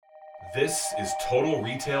This is Total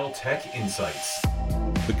Retail Tech Insights.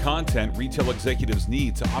 The content retail executives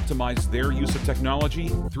need to optimize their use of technology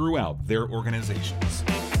throughout their organizations.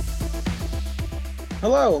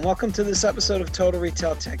 Hello, and welcome to this episode of Total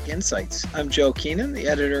Retail Tech Insights. I'm Joe Keenan, the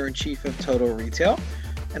editor-in-chief of Total Retail,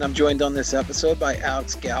 and I'm joined on this episode by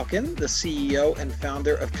Alex Galkin, the CEO and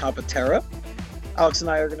founder of Competera. Alex and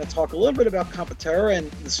I are going to talk a little bit about Competera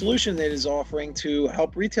and the solution that it is offering to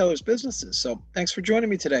help retailers' businesses. So thanks for joining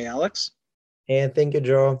me today, Alex. And thank you,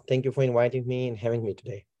 Joe. Thank you for inviting me and having me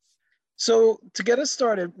today. So to get us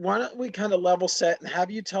started, why don't we kind of level set and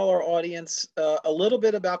have you tell our audience a little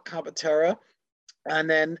bit about Competera, and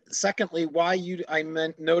then secondly, why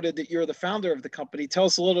noted that you're the founder of the company. Tell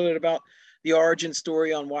us a little bit about the origin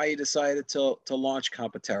story on why you decided to launch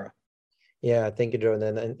Competera. Yeah, thank you, Joe. And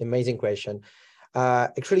an amazing question.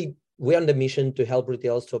 Actually, we're on the mission to help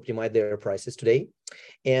retailers to optimize their prices today.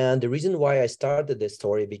 And the reason why I started this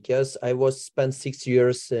story, because I spent 6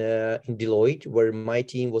 years in Deloitte, where my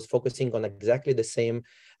team was focusing on exactly the same,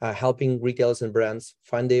 helping retailers and brands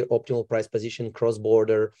find their optimal price position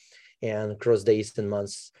cross-border and across days and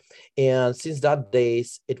months. And since that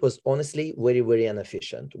days, it was honestly very, very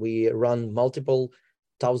inefficient. We run multiple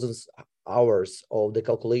thousands hours of the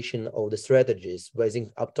calculation of the strategies,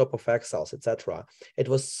 raising up top of Excels, etc. It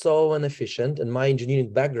was so inefficient. And my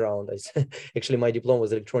engineering background, actually my diploma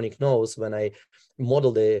was electronic nose, when I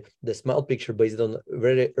modeled the small picture based on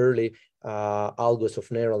very early algos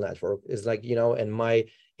of neural network. It's like, and my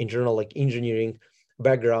internal engineering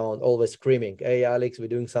background always screaming, hey, Alex, we're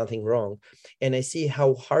doing something wrong. And I see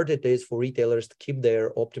how hard it is for retailers to keep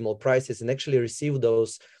their optimal prices and actually receive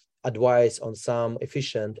those advice on some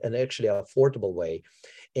efficient and actually affordable way.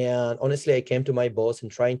 And honestly, I came to my boss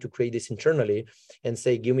and trying to create this internally and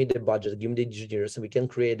say, give me the budget, give me the engineers, and we can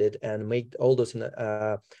create it and make all those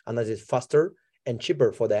analysis faster and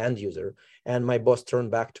cheaper for the end user. And my boss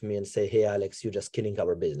turned back to me and say, hey, Alex, you're just killing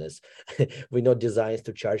our business. We're not designed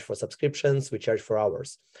to charge for subscriptions, we charge for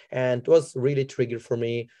hours. And it was really triggered for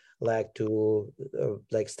me, to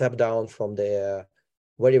step down from the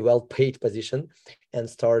very well-paid position and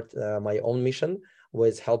start my own mission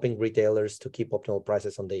with helping retailers to keep optimal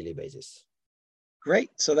prices on a daily basis.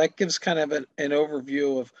 Great. So that gives kind of an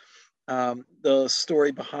overview of the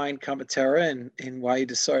story behind Competera and why you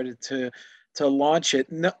decided to launch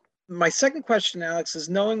it. No, my second question, Alex, is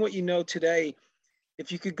knowing what you know today,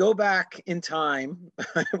 if you could go back in time,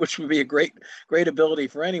 which would be a great ability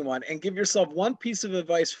for anyone, and give yourself one piece of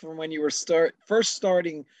advice from when you were first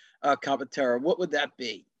starting Competera, what would that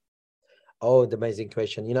be? Oh, the amazing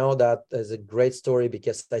question. That is a great story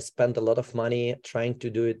because I spent a lot of money trying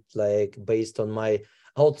to do it based on my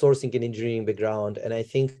outsourcing and engineering background. And I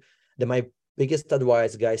think that my biggest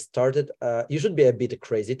advice, guys, you should be a bit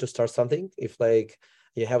crazy to start something. If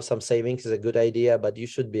you have some savings, is a good idea, but you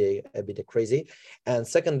should be a bit crazy. And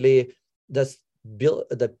secondly,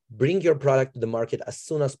 bring your product to the market as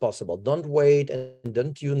soon as possible. Don't wait and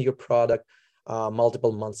don't tune your product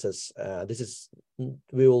multiple months.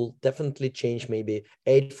 We will definitely change maybe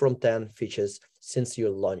 8 from 10 features since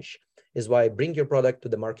your launch. Is why bring your product to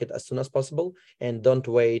the market as soon as possible and don't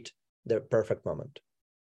wait the perfect moment.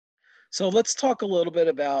 So let's talk a little bit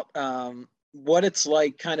about what it's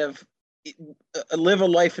like, kind of live a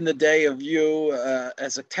life in the day of you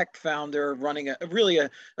as a tech founder running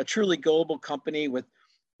a truly global company with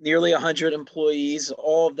nearly 100 employees,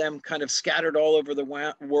 all of them kind of scattered all over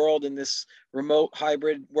the world in this remote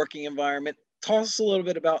hybrid working environment. Tell us a little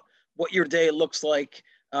bit about what your day looks like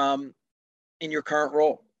in your current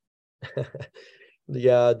role.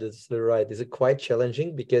 Yeah, that's right. It's quite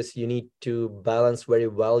challenging because you need to balance very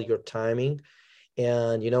well your timing.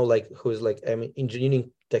 And, I'm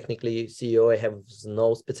engineering technically CEO. I have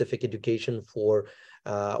no specific education for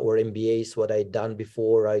or MBAs, what I done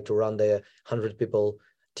before, right, to run the 100 people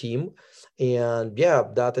team. And yeah,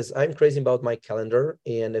 I'm crazy about my calendar,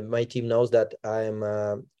 and my team knows that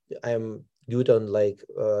I'm good on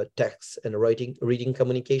text and reading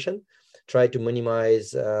communication. Try to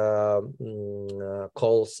minimize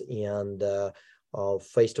calls and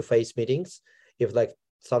face-to-face meetings. If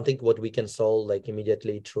something what we can solve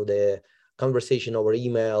immediately through the conversation over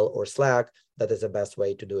email or Slack, that is the best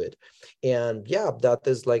way to do it. And yeah, that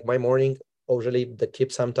is my morning. Usually the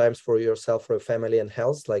keep sometimes for yourself, for your family and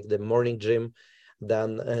health, like the morning gym,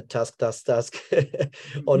 then task.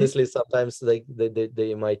 Honestly, sometimes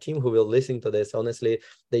my team who will listen to this, honestly,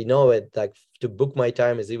 they know it, to book my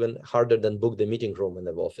time is even harder than book the meeting room in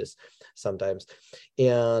the office sometimes.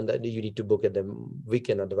 And you need to book it the week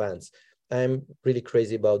in advance. I'm really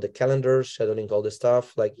crazy about the calendar, scheduling all the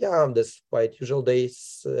stuff. Like, yeah, this quite usual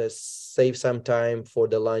days, save some time for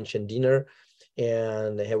the lunch and dinner,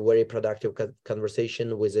 and I have very productive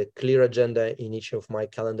conversation with a clear agenda in each of my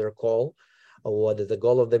calendar call. What is the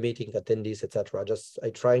goal of the meeting, attendees, etc. Just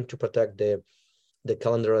I trying to protect the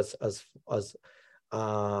calendar as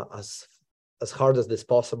hard as this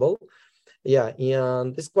possible. Yeah,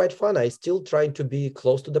 and it's quite fun. I still try to be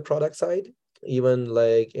close to the product side, even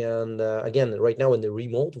like, and again, right now in the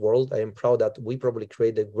remote world, I am proud that we probably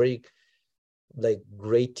create a very like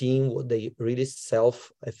great team. They really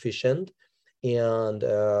self-efficient, and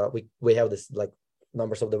we have this like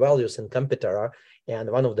numbers of the values in Computera, and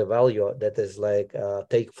one of the value that is like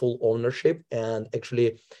take full ownership, and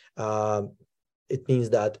actually it means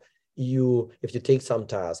that if you take some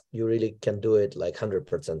task, you really can do it like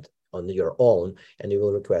 100% on your own, and you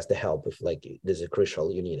will request the help if like this is crucial,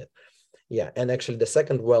 you need it. Yeah, and actually the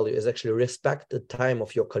second value is actually respect the time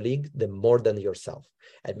of your colleague the more than yourself.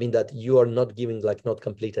 I mean that you are not giving like not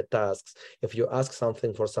completed tasks. If you ask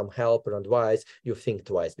something for some help or advice, you think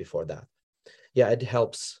twice before that. Yeah, it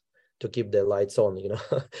helps to keep the lights on, you know.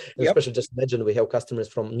 Yep. Especially just imagine we have customers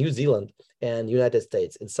from New Zealand and United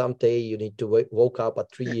States, and someday you need to woke up at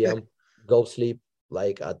 3 a.m., go sleep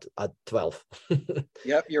like at 12.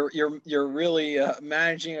 Yep, you're really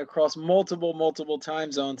managing across multiple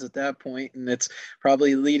time zones at that point, and it's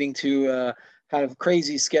probably leading to kind of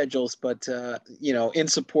crazy schedules, but you know, in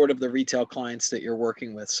support of the retail clients that you're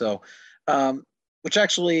working with. So, which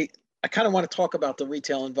actually, I kind of want to talk about the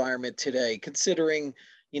retail environment today, considering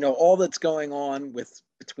you know all that's going on with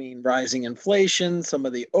between rising inflation, some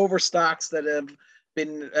of the overstocks that have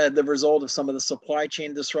been the result of some of the supply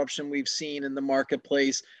chain disruption we've seen in the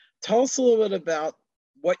marketplace. Tell us a little bit about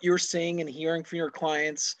what you're seeing and hearing from your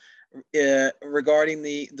clients regarding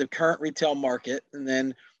the current retail market. And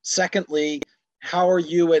then secondly, how are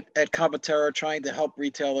you at Computera trying to help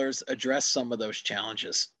retailers address some of those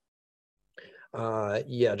challenges?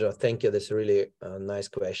 Yeah, Joe, thank you. That's a really nice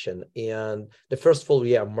question. And the first of all,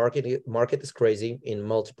 yeah, market is crazy in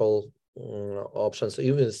multiple options. So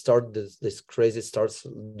even this crazy starts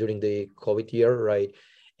during the COVID year, right?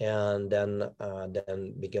 And then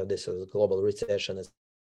because this is global recession,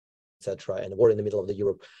 etc., and war in the middle of the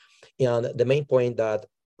Europe. And the main point that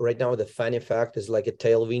right now the funny fact is like a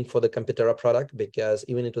tailwind for the Computera product, because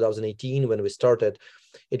even in 2018 when we started,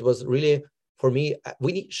 it was really, for me,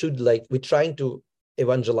 we're trying to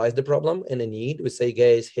evangelize the problem and the need. We say,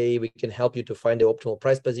 guys, hey, we can help you to find the optimal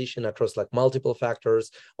price position across like multiple factors,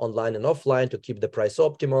 online and offline, to keep the price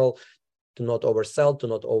optimal, to not oversell, to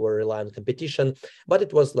not over rely on competition. But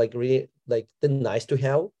it was like really like the nice to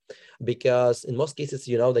have, because in most cases,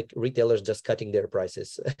 you know, like retailers just cutting their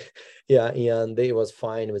prices. Yeah, and they was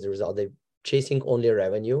fine with the result. They chasing only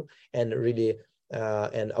revenue and really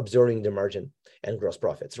and observing the margin and gross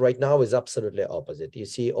profits. Right now is absolutely opposite. You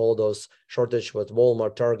see all those shortage with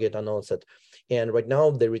Walmart, Target announced it. And right now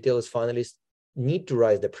the retailers finally need to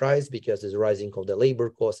rise the price because there's rising of the labor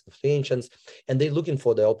costs, inflations, and they're looking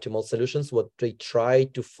for the optimal solutions. What they try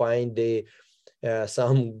to find the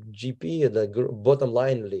some GP, the bottom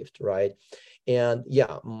line lift, right? And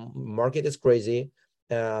yeah, market is crazy,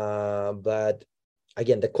 but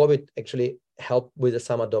again, the COVID actually helped with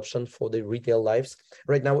some adoption for the retail lives.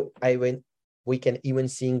 Right now, we can even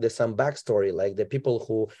seeing some backstory, like the people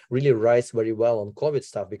who really rise very well on COVID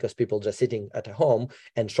stuff, because people just sitting at home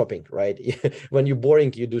and shopping, right? When you're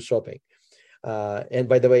boring, you do shopping. And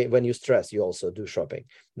by the way, when you stress, you also do shopping.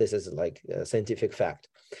 This is like a scientific fact.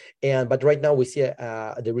 But right now we see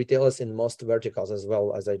the retailers in most verticals, as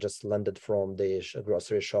well as I just landed from the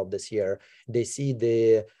grocery shop this year, they see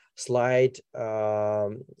the slight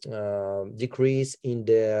decrease in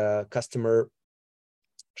the customer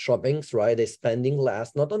shoppings, right? They're spending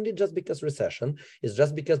less, not only just because recession, it's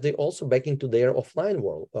just because they also back into their offline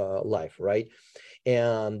world life, right?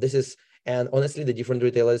 And honestly, the different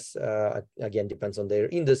retailers, again, depends on their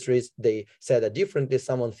industries. They said that differently.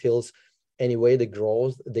 Someone feels anyway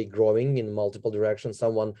they're growing in multiple directions.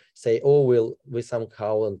 Someone say, oh, we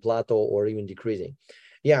somehow on plateau or even decreasing.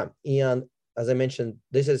 Yeah, and as I mentioned,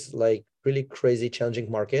 this is like really crazy challenging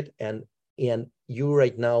market, and you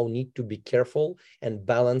right now need to be careful and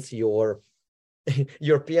balance your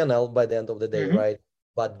P&L by the end of the day, right?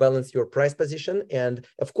 But balance your price position, and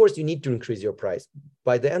of course you need to increase your price.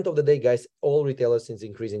 By the end of the day, guys, all retailers is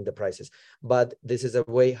increasing the prices, but this is a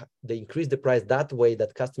way they increase the price that way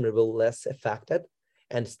that customer will less affected,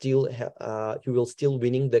 and still you will still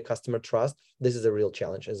winning the customer trust. This is a real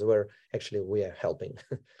challenge, as where actually we are helping.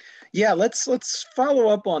 Yeah, let's follow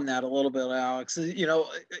up on that a little bit, Alex.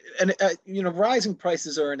 And rising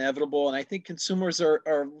prices are inevitable, and I think consumers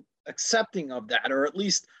are accepting of that, or at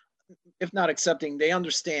least, if not accepting, they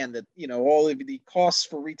understand that all of the costs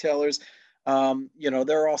for retailers,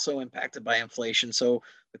 they're also impacted by inflation. So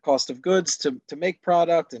the cost of goods to make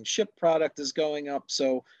product and ship product is going up.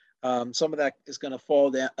 So some of that is going to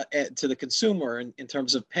fall down to the consumer in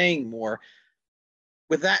terms of paying more.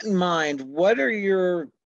 With that in mind, what are your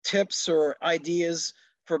tips or ideas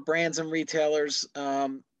for brands and retailers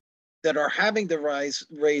that are having to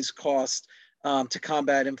raise costs to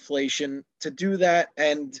combat inflation, to do that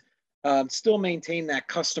and still maintain that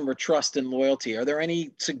customer trust and loyalty? Are there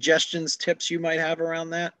any suggestions, tips you might have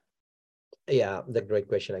around that? Yeah, the great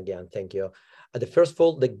question again. Thank you. The first of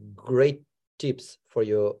all, the great tips for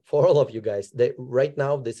all of you guys. Right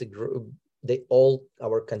now, all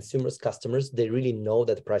our consumers, customers, they really know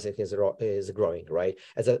that pricing is growing, right?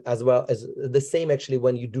 As well as the same actually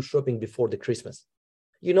when you do shopping before the Christmas,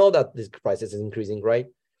 you know that this prices is increasing, right?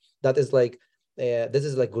 That is like this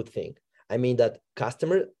is like good thing. I mean that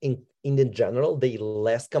customer in general, they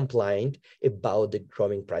less compliant about the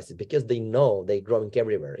growing prices because they know they're growing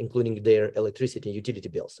everywhere, including their electricity and utility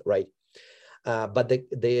bills, right? But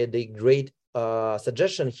the great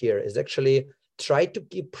suggestion here is actually try to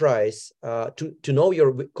keep price to know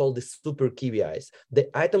we call this super KPIs, the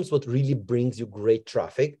items what really brings you great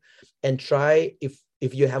traffic, and try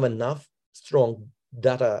if you have enough strong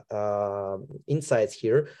data insights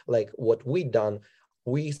here, like what we done.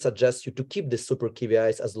 We suggest you to keep the super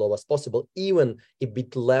KPIs as low as possible, even a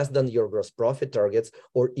bit less than your gross profit targets,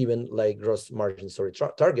 or even like gross margin,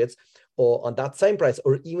 targets, or on that same price,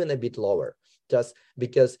 or even a bit lower, just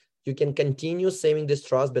because you can continue saving this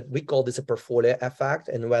trust. But we call this a portfolio effect.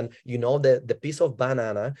 And when you know the piece of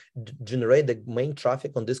banana generate the main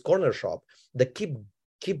traffic on this corner shop, keep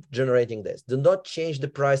generating this. Do not change the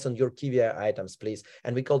price on your KPI items, please.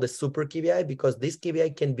 And we call this super KPI because this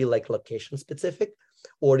KPI can be like location specific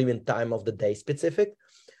or even time of the day specific.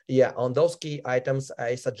 Yeah, on those key items,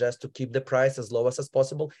 I suggest to keep the price as low as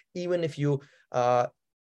possible, even if you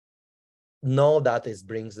know that it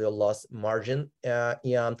brings you a loss margin.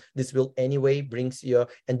 And this will anyway brings you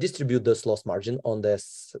and distribute this loss margin on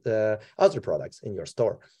this other products in your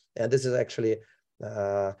store. And this is actually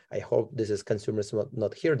I hope this is consumers will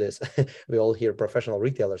not hear this. We all hear professional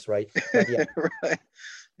retailers, right? But yeah, right.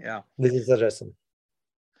 Yeah. This is a suggestion.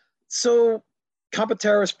 So,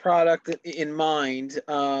 Competera's product in mind,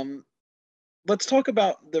 let's talk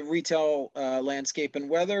about the retail landscape and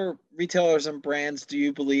whether retailers and brands, do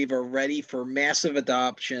you believe, are ready for massive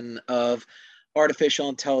adoption of artificial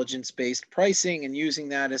intelligence-based pricing and using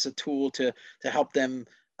that as a tool to help them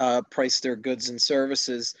price their goods and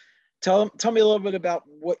services? Tell me a little bit about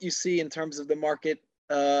what you see in terms of the market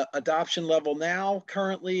adoption level now,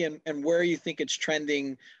 currently, and where you think it's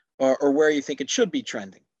trending, or where you think it should be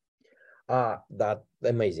trending. That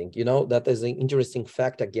amazing. That is an interesting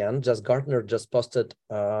fact. Again, Gartner just posted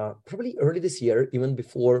probably early this year, even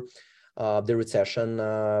before the recession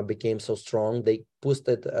became so strong. They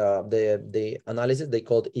posted the analysis they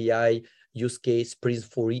called AI use case Prism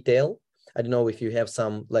for retail. I don't know if you have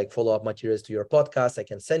some like follow-up materials to your podcast, I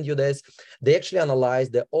can send you this. They actually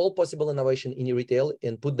analyzed all possible innovation in retail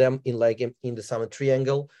and put them in the Summit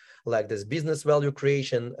Triangle, like this business value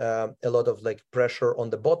creation, a lot of like pressure on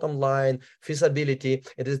the bottom line, feasibility.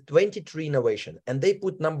 It is 23 innovation. And they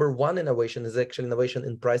put number one innovation is actually innovation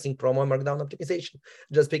in pricing, promo, and markdown optimization,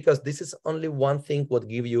 just because this is only one thing what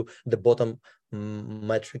give you the bottom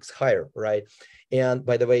metrics higher, right? And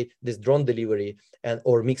by the way, this drone delivery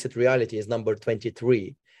or mixed reality is number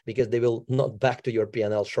 23, because they will not back to your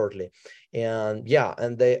P&L shortly. And yeah,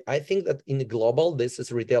 and I think that in the global, this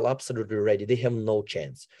is retail absolutely ready. They have no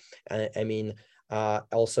chance. I mean,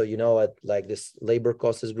 also, like this labor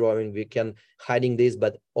cost is growing. We can hiding this,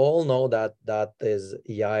 but all know that is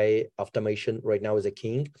AI automation right now is a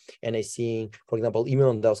king. And I see, for example, even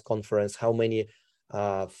on those conference, how many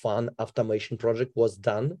fun automation project was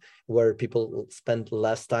done where people spend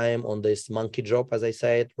less time on this monkey job, as I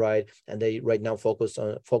said, right? And they right now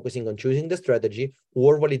focusing on choosing the strategy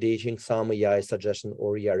or validating some AI suggestion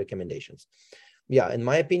or AI recommendations. Yeah, in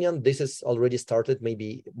my opinion, this is already started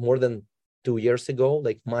maybe more than 2 years ago,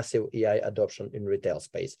 like massive AI adoption in retail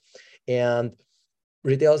space. And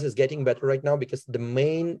retail is getting better right now because the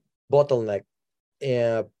main bottleneck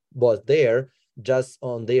was there just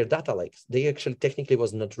on their data lakes. They actually technically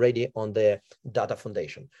was not ready on the data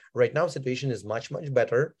foundation. Right now, situation is much, much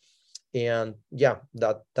better. And yeah,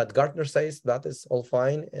 that Gartner says that is all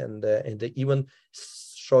fine, and they even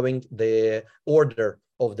showing the order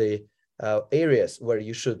of the areas where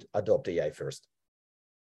you should adopt AI first.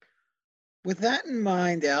 With that in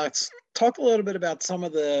mind, Alex, talk a little bit about some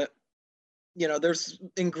of the, there's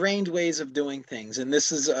ingrained ways of doing things, and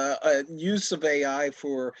this is a use of AI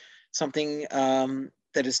for something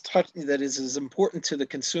that is as important to the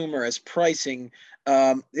consumer as pricing.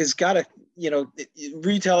 Is got to,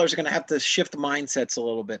 retailers are going to have to shift mindsets a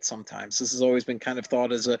little bit sometimes. This has always been kind of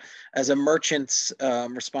thought as a merchant's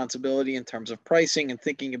responsibility in terms of pricing and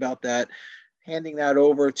thinking about that. Handing that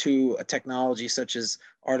over to a technology such as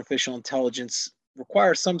artificial intelligence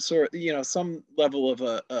requires some some level of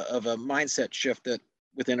a mindset shift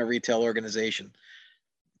within a retail organization.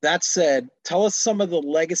 That said, tell us some of the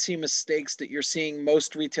legacy mistakes that you're seeing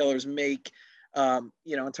most retailers make,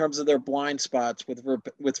 in terms of their blind spots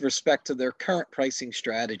with respect to their current pricing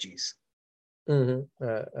strategies.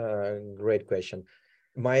 Great question.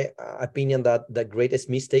 My opinion that the greatest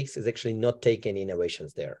mistakes is actually not taking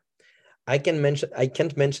innovations there. I can't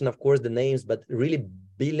mention, of course, the names, but really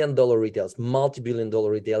billion-dollar retailers,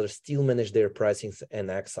 multi-billion-dollar retailers still manage their pricings in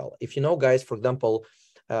Excel. If you know, guys, for example,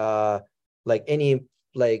 like any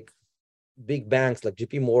big banks like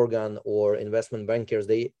JP Morgan or investment bankers,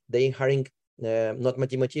 they hiring not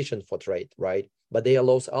mathematicians for trade, right? But they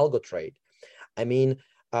allow algo trade. I mean,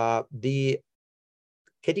 the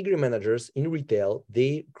category managers in retail,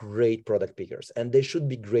 they great product pickers, and they should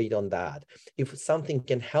be great on that. If something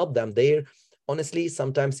can help them, they honestly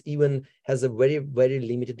sometimes even has a very, very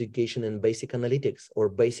limited education in basic analytics or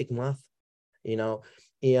basic math,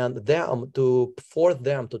 and them to force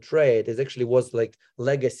them to trade is actually was like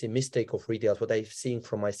legacy mistake of retail, what I've seen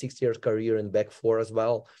from my 6 years career in Back 4 as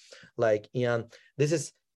well. And this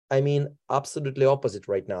is, absolutely opposite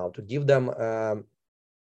right now. To give them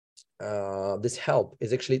this help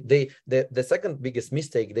is actually the second biggest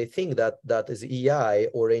mistake. They think that is AI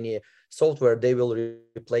or any software they will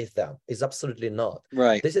replace them. Is absolutely not.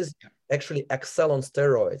 Right. This is actually Excel on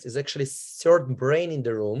steroids. Is actually third brain in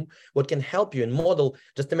the room, what can help you and model.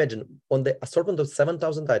 Just imagine, on the assortment of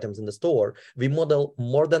 7,000 items in the store, we model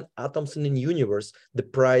more than atoms in the universe, the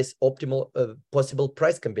price optimal possible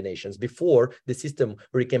price combinations before the system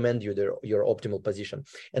recommend you your optimal position.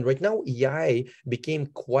 And right now AI became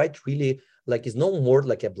quite really is no more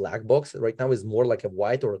like a black box. Right now is more like a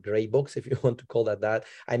white or a gray box, if you want to call that.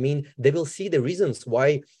 They will see the reasons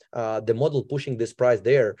why the model pushing this price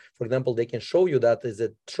there. For example, they can show you that is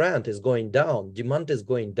a trend is going down, demand is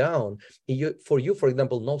going down. For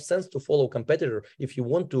example, no sense to follow competitor if you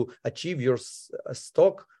want to achieve your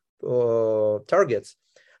stock targets.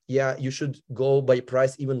 Yeah, you should go by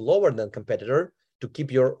price even lower than competitor to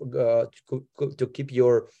keep your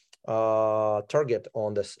target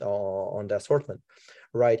on this on the assortment,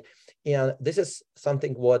 right? And this is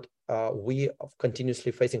something what we are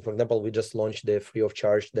continuously facing. For example, we just launched the free of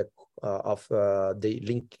charge the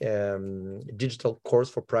link digital course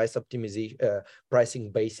for price optimization,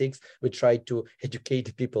 pricing basics. We try to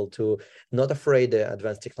educate people to not afraid the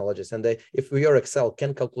advanced technologies, and if your Excel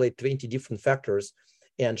can calculate 20 different factors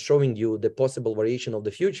and showing you the possible variation of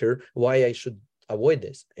the future, why I should avoid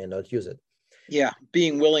this and not use it. Yeah,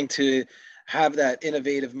 being willing to have that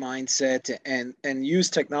innovative mindset and use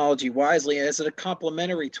technology wisely as a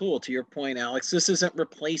complementary tool. To your point, Alex, this isn't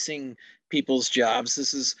replacing people's jobs.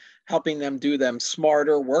 This is helping them do them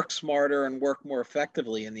smarter, and work more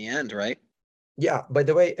effectively in the end, right? Yeah, by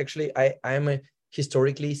the way, actually, I'm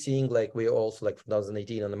historically seeing, we also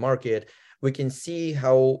 2018 on the market, we can see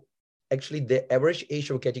how actually the average age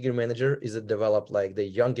of a category manager is developed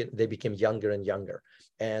they became younger and younger.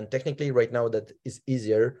 And technically right now that is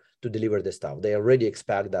easier to deliver this stuff. They already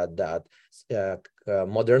expect that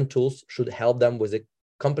modern tools should help them with the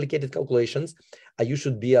complicated calculations. You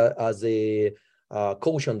should be as a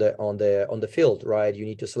coach on the field, right? You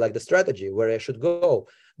need to select the strategy, where I should go.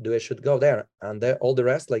 I should go there, and all the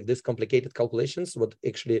rest, like these complicated calculations, what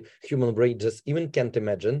actually human brain just even can't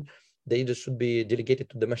imagine. They just should be delegated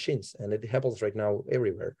to the machines, and it happens right now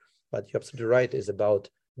everywhere. But you're absolutely right, is about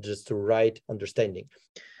just the right understanding.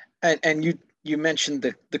 And you mentioned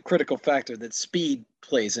the critical factor that speed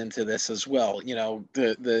plays into this as well.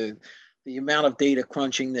 The amount of data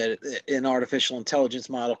crunching that an artificial intelligence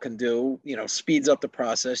model can do, speeds up the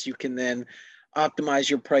process. You can then optimize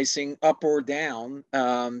your pricing up or down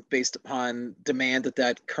based upon demand at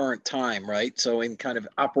that current time, right? So in kind of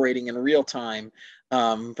operating in real time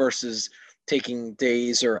versus taking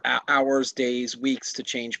days or hours, days, weeks to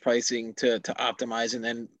change pricing to optimize, and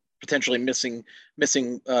then potentially missing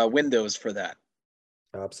windows for that.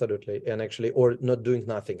 Absolutely. And actually, or not doing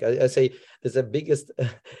nothing. I say there's the biggest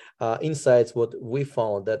insights what we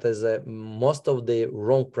found that is most of the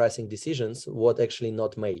wrong pricing decisions what actually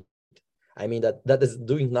not made. I mean that is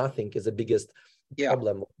doing nothing is the biggest Yeah.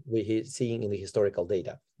 problem we seeing in the historical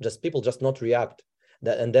data. Just people just not react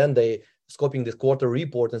that, and then they scoping this quarter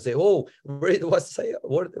report and say, oh, where it was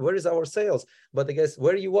where is our sales? But I guess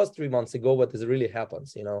where you was 3 months ago, what is really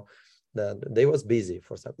happens, that they was busy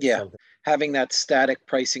for something. Having that static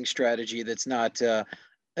pricing strategy that's not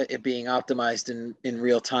it being optimized in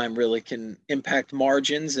real time really can impact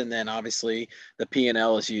margins, and then obviously the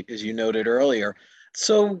P&L, as you noted earlier.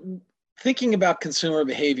 So thinking about consumer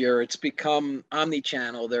behavior, it's become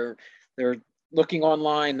omni-channel. They're looking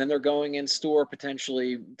online, then they're going in store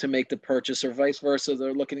potentially to make the purchase, or vice versa.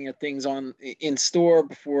 They're looking at things in store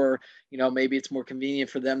before, maybe it's more convenient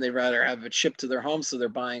for them. They'd rather have it shipped to their home, so they're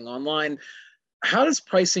buying online. How does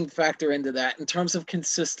pricing factor into that in terms of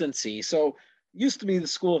consistency? So used to be the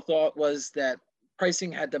school of thought was that pricing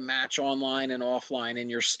had to match online and offline in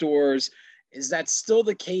your stores. Is that still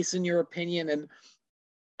the case in your opinion? And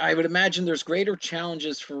I would imagine there's greater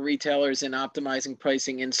challenges for retailers in optimizing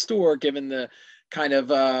pricing in store, given the kind of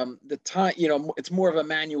the time, it's more of a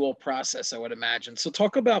manual process, I would imagine. So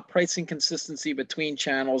talk about pricing consistency between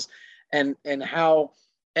channels and how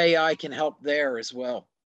AI can help there as well.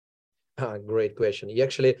 Great question.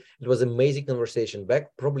 Actually, it was amazing conversation back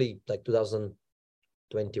probably like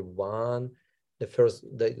 2021. The first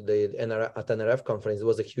at NRF conference, it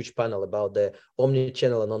was a huge panel about the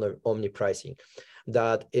omni-channel and non-omni pricing.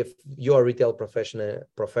 That if you are a retail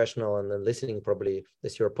professional and listening probably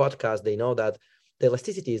this your podcast, they know that the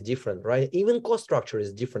elasticity is different, right? Even cost structure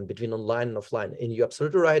is different between online and offline. And you're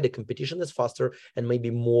absolutely right, the competition is faster and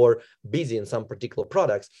maybe more busy in some particular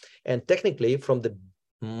products. And technically, from the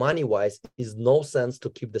money-wise, is no sense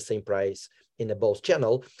to keep the same price in a both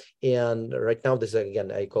channel. And right now, this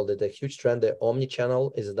again, I called it a huge trend. The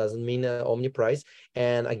omni-channel doesn't mean omni price.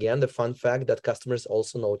 And again, the fun fact that customers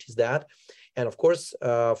also notice that. And of course,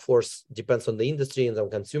 depends on the industry. And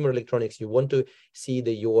some consumer electronics, you want to see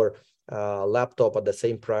your laptop at the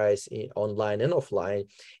same price online and offline.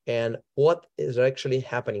 And what is actually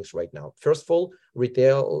happening right now? First of all,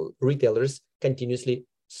 retailers continuously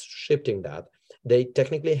shifting that. They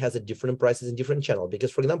technically has a different prices in different channel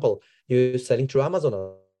because, for example, you're selling through Amazon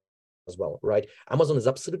as well, right? Amazon is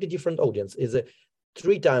absolutely different audience, is a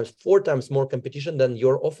 3 times, 4 times more competition than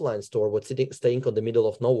your offline store, what's staying on the middle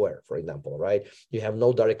of nowhere, for example, right? You have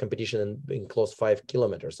no direct competition in close 5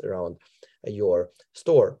 kilometers around your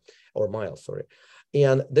store or miles, sorry.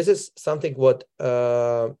 And this is something what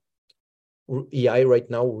AI right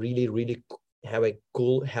now really have a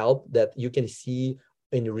cool help that you can see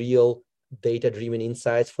in real data-driven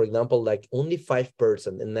insights. For example, like only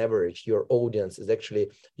 5% in average, your audience is actually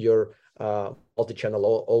your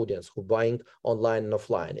multi-channel audience who buying online and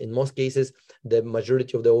offline. In most cases, the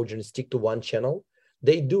majority of the audience stick to one channel.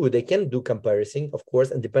 They can do comparison, of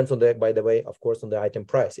course, and depends on by the way, of course, on the item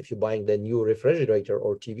price. If you're buying the new refrigerator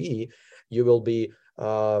or TV, you will be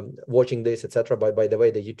watching this, etc. By the way,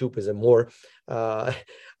 the YouTube is a more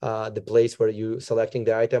the place where you selecting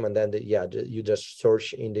the item, and then you just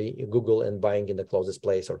search in the Google and buying in the closest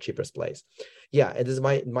place or cheapest place. Yeah, it is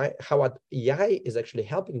how AI is actually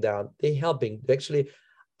helping that. They helping to actually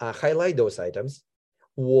highlight those items,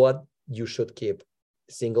 what you should keep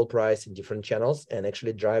single price in different channels, and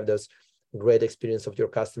actually drive those great experience of your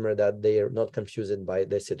customer, that they are not confused by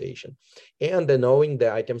the situation. And then knowing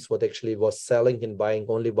the items what actually was selling and buying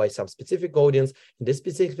only by some specific audience in this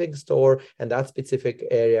specific store and that specific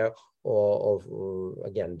area of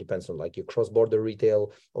again, depends on like your cross-border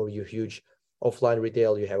retail or your huge offline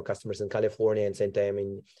retail. You have customers in California and same time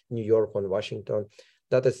in New York or Washington.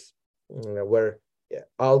 That is where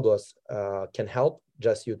algos can help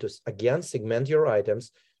just you to again segment your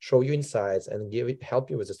items, show you insights, and help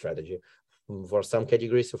you with the strategy. For some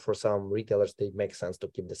categories or for some retailers, they make sense to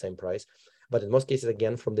keep the same price. But in most cases,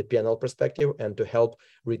 again, from the P&L perspective, and to help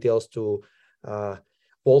retailers to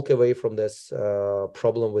walk away from this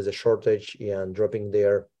problem with a shortage and dropping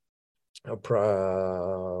their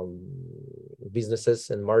businesses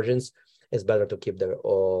and margins, it's better to keep the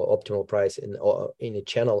optimal price in a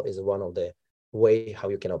channel is one of the way how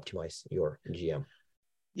you can optimize your GM.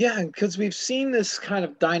 Yeah, because we've seen this kind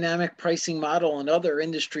of dynamic pricing model in other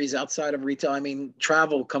industries outside of retail. I mean,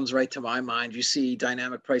 travel comes right to my mind. You see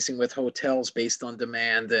dynamic pricing with hotels based on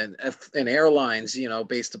demand, and airlines,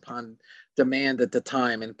 based upon demand at the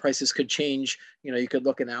time, and prices could change. You could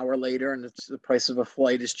look an hour later and the price of a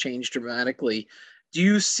flight has changed dramatically. Do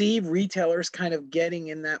you see retailers kind of getting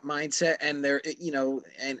in that mindset and they're,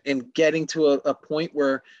 and getting to a point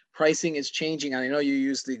where pricing is changing? I know you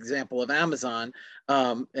used the example of Amazon,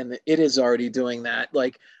 and it is already doing that.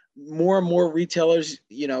 Like more and more retailers,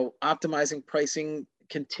 optimizing pricing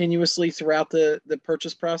continuously throughout the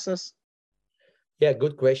purchase process. Yeah,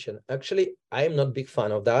 good question. Actually, I am not big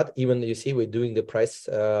fan of that. Even you see, we're doing the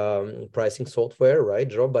pricing software, right,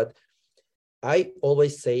 Joe? But I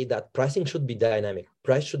always say that pricing should be dynamic.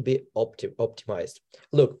 Price should be optimized.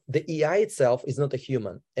 Look, the AI itself is not a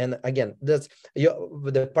human. And again, that's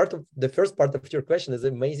the first part of your question is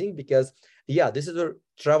amazing because yeah, this is a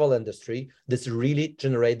travel industry. This really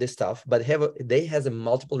generate this stuff, but they has a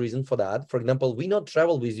multiple reason for that. For example, we not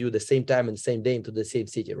travel with you the same time and same day into the same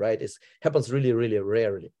city, right? It happens really, really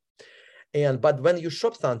rarely. But when you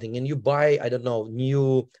shop something and you buy, I don't know,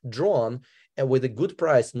 new drone and with a good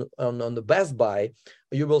price on the Best Buy,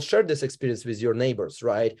 you will share this experience with your neighbors,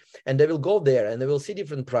 right? And they will go there and they will see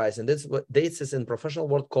different price. And that's what they in professional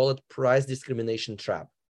world call it price discrimination trap.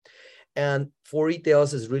 And for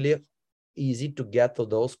retailers, it's really easy to get to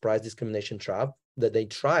those price discrimination trap that they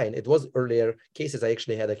try. And it was earlier cases. I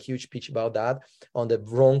actually had a huge pitch about that on the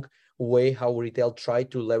wrong way how retail try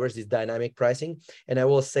to leverage this dynamic pricing. And I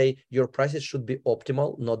will say your prices should be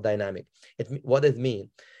optimal, not dynamic. What does it mean?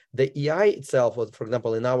 The AI itself, for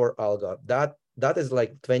example, in our algo, that is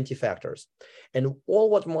like 20 factors. And all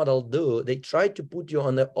what model do, they try to put you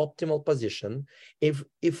on the optimal position. If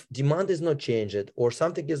demand is not changed or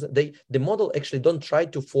something is, the model actually don't try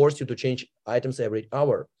to force you to change items every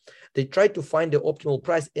hour. They try to find the optimal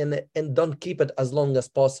price and don't keep it as long as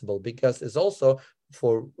possible, because it's also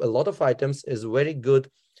for a lot of items is very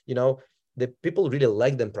good, the people really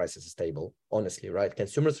like them prices stable, honestly, right?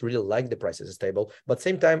 Consumers really like the prices stable, but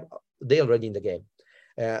same time, they already in the game.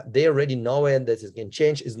 They already know it, that it can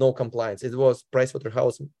change, is no compliance. It was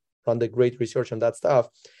Pricewaterhouse run the great research on that stuff.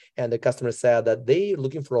 And the customer said that they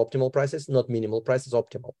looking for optimal prices, not minimal prices,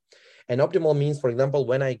 optimal. And optimal means, for example,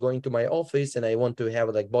 when I go into my office and I want to have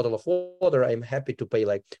like bottle of water, I'm happy to pay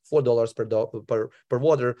like $4 per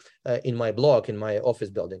water in my block, in my office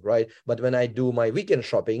building, right? But when I do my weekend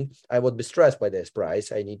shopping, I would be stressed by this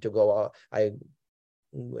price. I need to go, I'm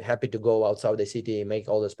happy to go outside the city and make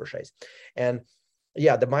all this purchase. And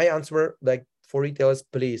yeah, my answer, like for retailers,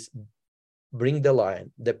 please bring the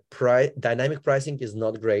line. The dynamic pricing is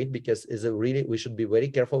not great because we should be very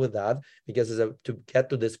careful with that, because to get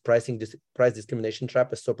to this price discrimination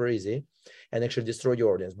trap is super easy and actually destroy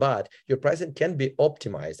your audience. But your pricing can be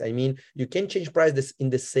optimized. I mean, you can change price this in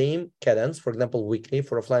the same cadence, for example, weekly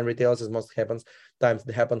for offline retailers, as most happens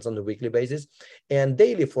on the weekly basis, and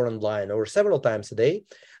daily for online, or several times a day.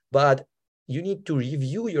 But you need to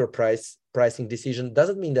review your pricing decision.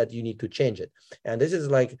 Doesn't mean that you need to change it. And this is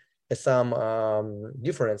like some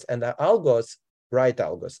difference. And the algos, right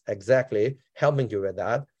algos, exactly helping you with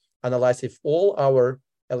that. Analyze if all our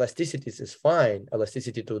elasticities is fine,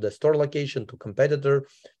 elasticity to the store location, to competitor,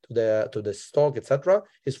 to the stock, etc.,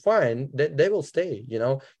 is fine. They will stay.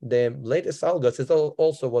 The latest algos is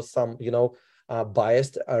also was some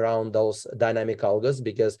biased around those dynamic algos,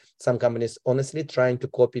 because some companies honestly trying to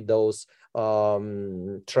copy those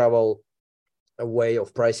travel way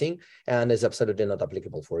of pricing, and is absolutely not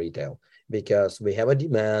applicable for retail, because we have a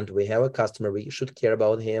demand, we have a customer, we should care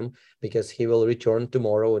about him, because he will return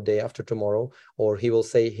tomorrow or day after tomorrow, or he will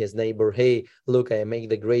say his neighbor, hey, look, I made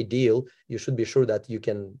the great deal. You should be sure that you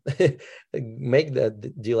can make the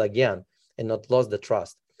deal again and not lose the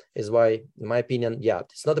trust. Is why, in my opinion, yeah,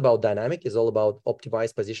 it's not about dynamic, it's all about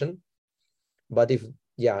optimized position. But if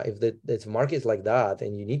the market is like that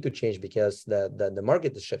and you need to change because the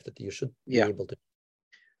market is shifted, you should be able to.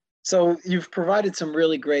 So you've provided some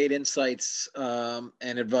really great insights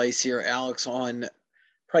and advice here, Alex, on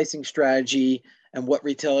pricing strategy and what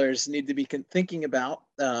retailers need to be thinking about.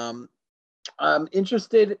 I'm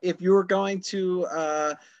interested if you're going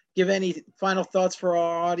to give any final thoughts for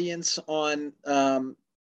our audience on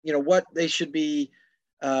what they should be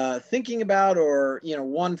thinking about, or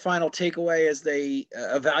one final takeaway as they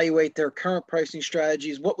evaluate their current pricing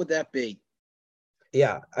strategies. What would that be?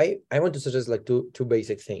 Yeah, I want to suggest like two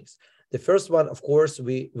basic things. The first one, of course,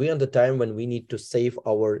 we on the time when we need to save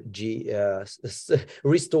our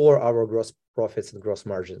restore our gross profits and gross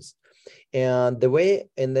margins, and the way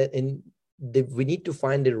we need to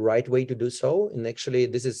find the right way to do so. And actually,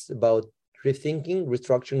 this is about rethinking,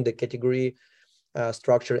 restructuring the category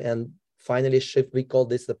structure, and finally shift. We call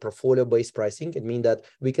this the portfolio-based pricing. It means that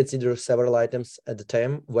we consider several items at the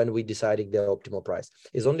time when we deciding the optimal price.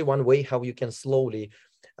 Is only one way how you can slowly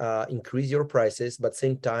increase your prices, but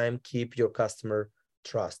same time keep your customer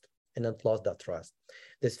trust. and not lost that trust.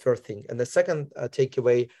 This first thing. And the second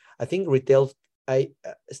takeaway, I think retail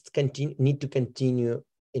need to continue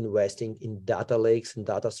investing in data lakes and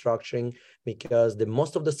data structuring, because the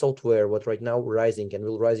most of the software what right now rising and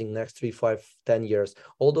will rising next 3, 5, 10 years,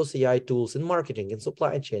 all those AI tools in marketing, in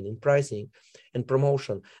supply chain, in pricing and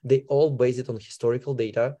promotion, they all base it on historical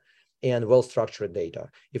data and well-structured data.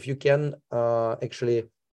 If you can actually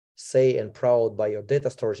say and proud by your data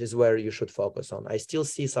storage is where you should focus on. I still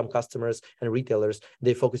see some customers and retailers,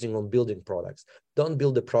 they're focusing on building products. Don't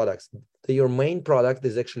build the products. Your main product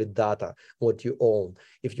is actually data, what you own.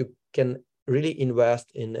 If you can really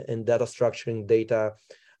invest in data structuring, data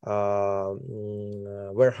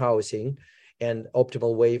warehousing, and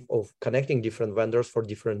optimal way of connecting different vendors for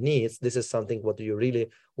different needs, this is something what you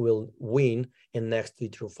really will win in next 3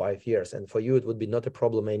 to 5 years. And for you, it would be not a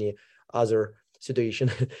problem any other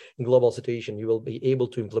situation, global situation. You will be able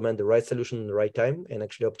to implement the right solution in the right time and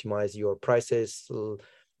actually optimize your prices,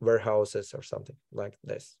 warehouses, or something like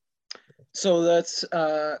this. So that's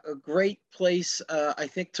a great place, I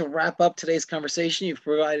think, to wrap up today's conversation. You've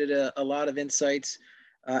provided a lot of insights.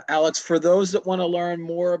 Alex, for those that want to learn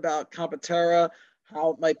more about Competera,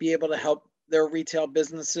 how it might be able to help their retail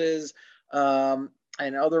businesses, and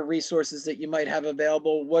other resources that you might have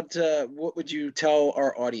available, what would you tell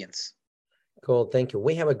our audience? Cool, thank you.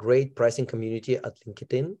 We have a great pricing community at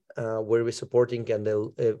LinkedIn where we're supporting, and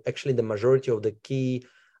actually the majority of the key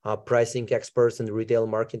pricing experts in the retail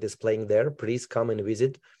market is playing there. Please come and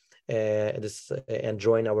visit and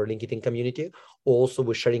join our LinkedIn community. Also,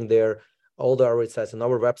 we're sharing there all our insights on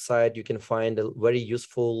our website. You can find a very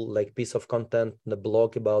useful piece of content in the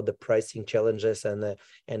blog about the pricing challenges and the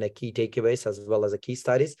key takeaways, as well as the key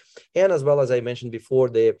studies. And as well as I mentioned before,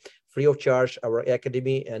 the free of charge, our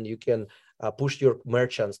academy, and you can push your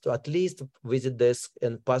merchants to at least visit this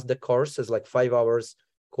and pass the course. It's like 5 hours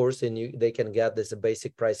course, and they can get this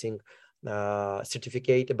basic pricing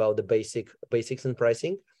certificate about the basics in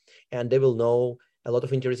pricing, and they will know a lot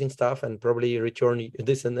of interesting stuff and probably return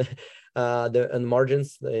this and the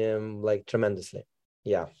margins tremendously.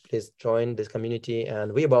 Yeah, please join this community,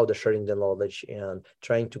 and we about the sharing the knowledge and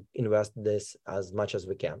trying to invest this as much as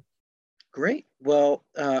we can. Great. Well,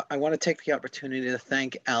 I want to take the opportunity to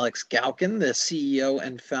thank Alex Galkin, the CEO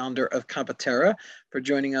and founder of Competera, for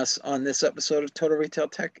joining us on this episode of Total Retail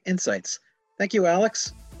Tech Insights. Thank you,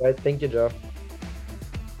 Alex. Right. Thank you, Joe.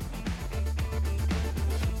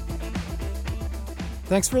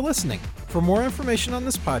 Thanks for listening. For more information on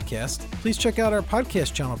this podcast, please check out our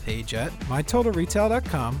podcast channel page at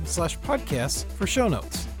mytotalretail.com/podcasts for show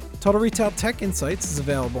notes. Total Retail Tech Insights is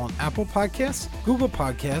available on Apple Podcasts, Google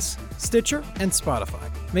Podcasts, Stitcher, and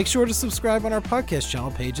Spotify. Make sure to subscribe on our podcast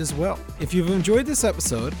channel page as well. If you've enjoyed this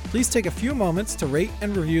episode, please take a few moments to rate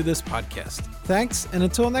and review this podcast. Thanks, and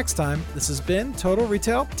until next time, this has been Total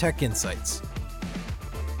Retail Tech Insights.